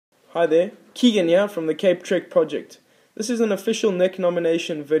Hi there, Keegan here from the Cape Trek Project. This is an official neck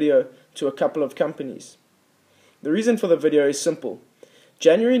nomination video to a couple of companies. The reason for the video is simple.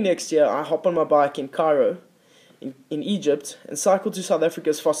 January next year I hop on my bike in Cairo, in Egypt, and cycle to South Africa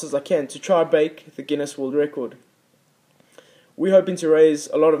as fast as I can to try break the Guinness World Record. We're hoping to raise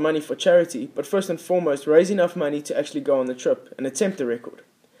a lot of money for charity, but first and foremost raise enough money to actually go on the trip and attempt the record.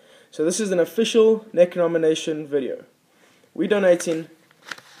 So this is an official neck nomination video. We're donating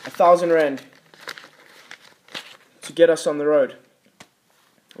 1,000 Rand to get us on the road.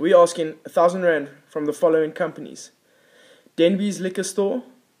 We're asking 1,000 Rand from the following companies: Denby's Liquor Store,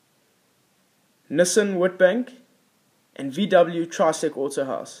 Nissan Witbank, and VW Trisec Auto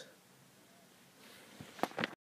House.